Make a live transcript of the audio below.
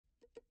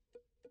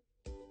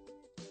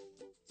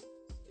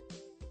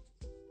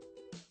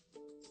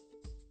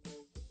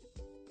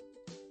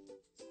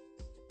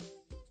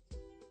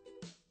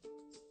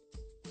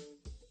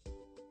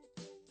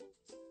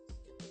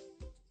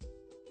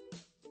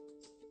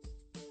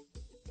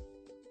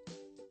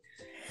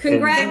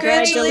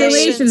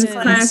Congratulations,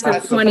 class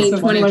of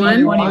 2021.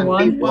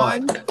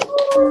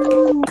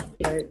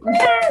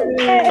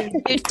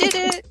 You did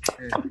it.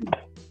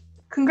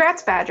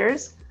 Congrats,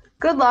 Badgers.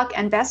 Good luck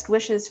and best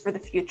wishes for the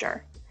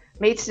future.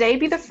 May today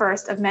be the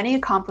first of many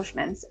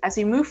accomplishments as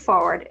you move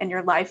forward in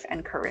your life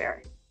and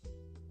career.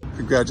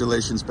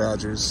 Congratulations,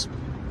 Badgers.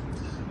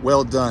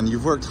 Well done.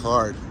 You've worked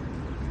hard.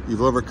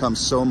 You've overcome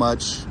so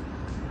much,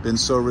 been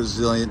so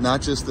resilient,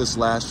 not just this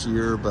last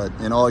year, but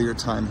in all your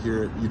time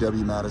here at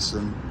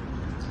UW-Madison.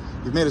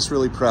 You've made us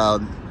really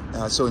proud.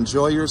 So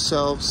enjoy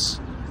yourselves,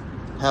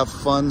 have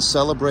fun,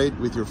 celebrate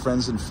with your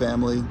friends and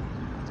family,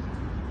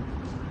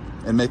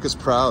 and make us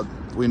proud.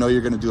 We know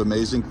you're going to do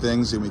amazing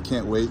things, and we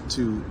can't wait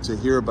to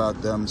hear about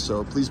them.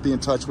 So please be in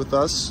touch with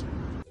us.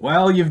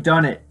 Well, you've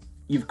done it.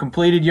 You've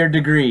completed your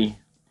degree.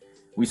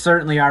 We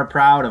certainly are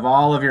proud of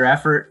all of your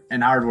effort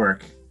and hard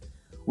work.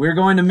 We're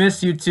going to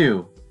miss you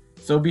too,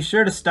 so be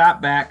sure to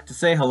stop back to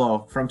say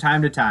hello from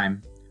time to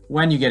time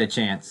when you get a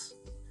chance.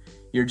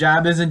 Your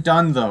job isn't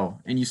done though,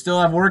 and you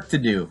still have work to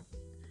do.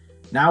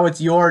 Now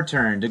it's your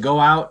turn to go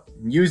out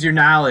and use your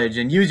knowledge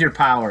and use your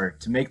power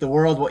to make the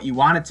world what you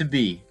want it to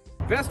be.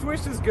 Best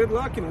wishes, good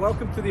luck, and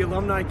welcome to the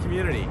alumni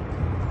community.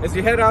 As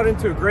you head out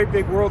into a great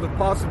big world of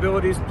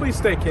possibilities, please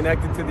stay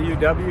connected to the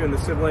UW and the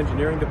Civil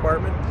Engineering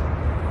Department.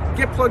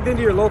 Get plugged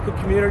into your local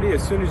community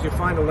as soon as you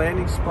find a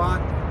landing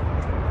spot,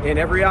 and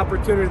every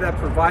opportunity that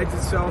provides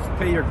itself,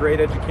 pay your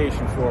great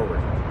education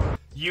forward.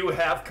 You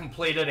have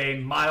completed a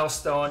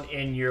milestone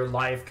in your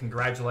life.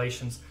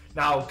 Congratulations.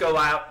 Now go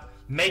out,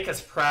 make us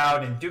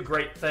proud, and do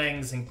great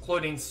things,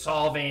 including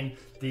solving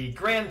the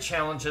grand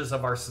challenges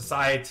of our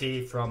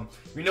society, from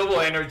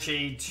renewable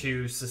energy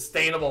to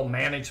sustainable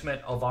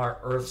management of our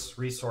Earth's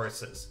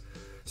resources.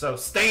 So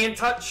stay in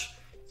touch,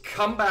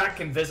 come back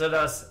and visit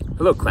us.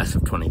 Hello, class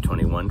of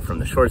 2021 from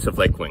the shores of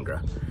Lake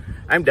Wingra.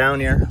 I'm down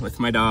here with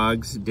my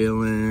dogs,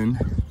 Dylan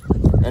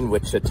and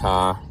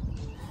Wichita,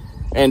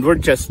 and we're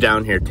just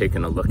down here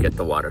taking a look at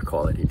the water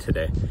quality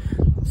today.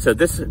 So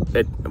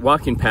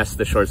walking past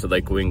the shores of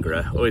Lake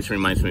Wingra always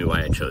reminds me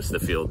why I chose the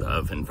field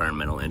of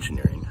environmental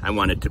engineering. I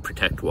wanted to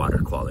protect water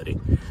quality.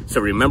 So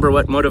remember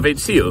what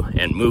motivates you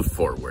and move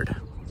forward.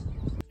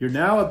 You're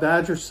now a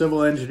Badger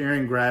Civil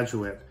Engineering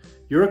graduate.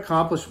 Your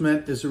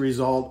accomplishment is a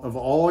result of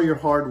all your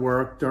hard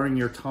work during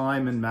your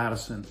time in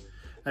Madison.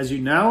 As you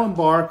now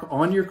embark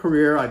on your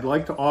career, I'd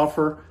like to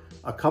offer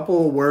a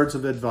couple of words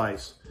of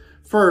advice.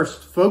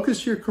 First,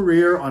 focus your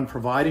career on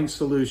providing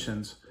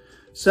solutions.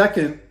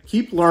 Second,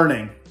 keep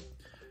learning.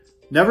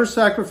 Never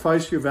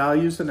sacrifice your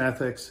values and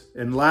ethics.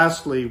 And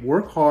lastly,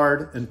 work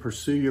hard and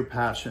pursue your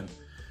passion.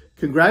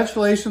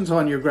 Congratulations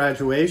on your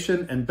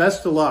graduation and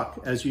best of luck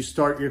as you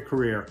start your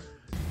career.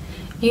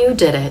 You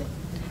did it.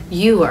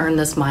 You earned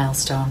this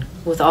milestone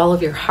with all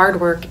of your hard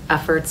work,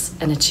 efforts,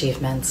 and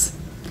achievements.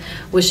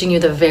 Wishing you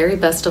the very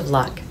best of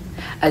luck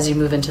as you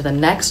move into the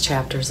next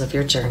chapters of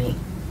your journey.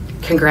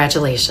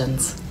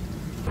 Congratulations.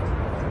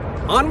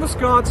 On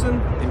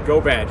Wisconsin, and go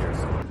Badgers.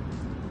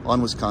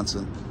 On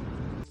Wisconsin.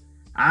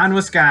 On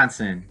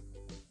Wisconsin.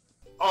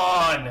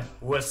 On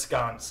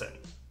Wisconsin.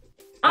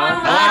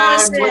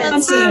 On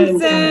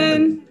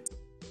Wisconsin.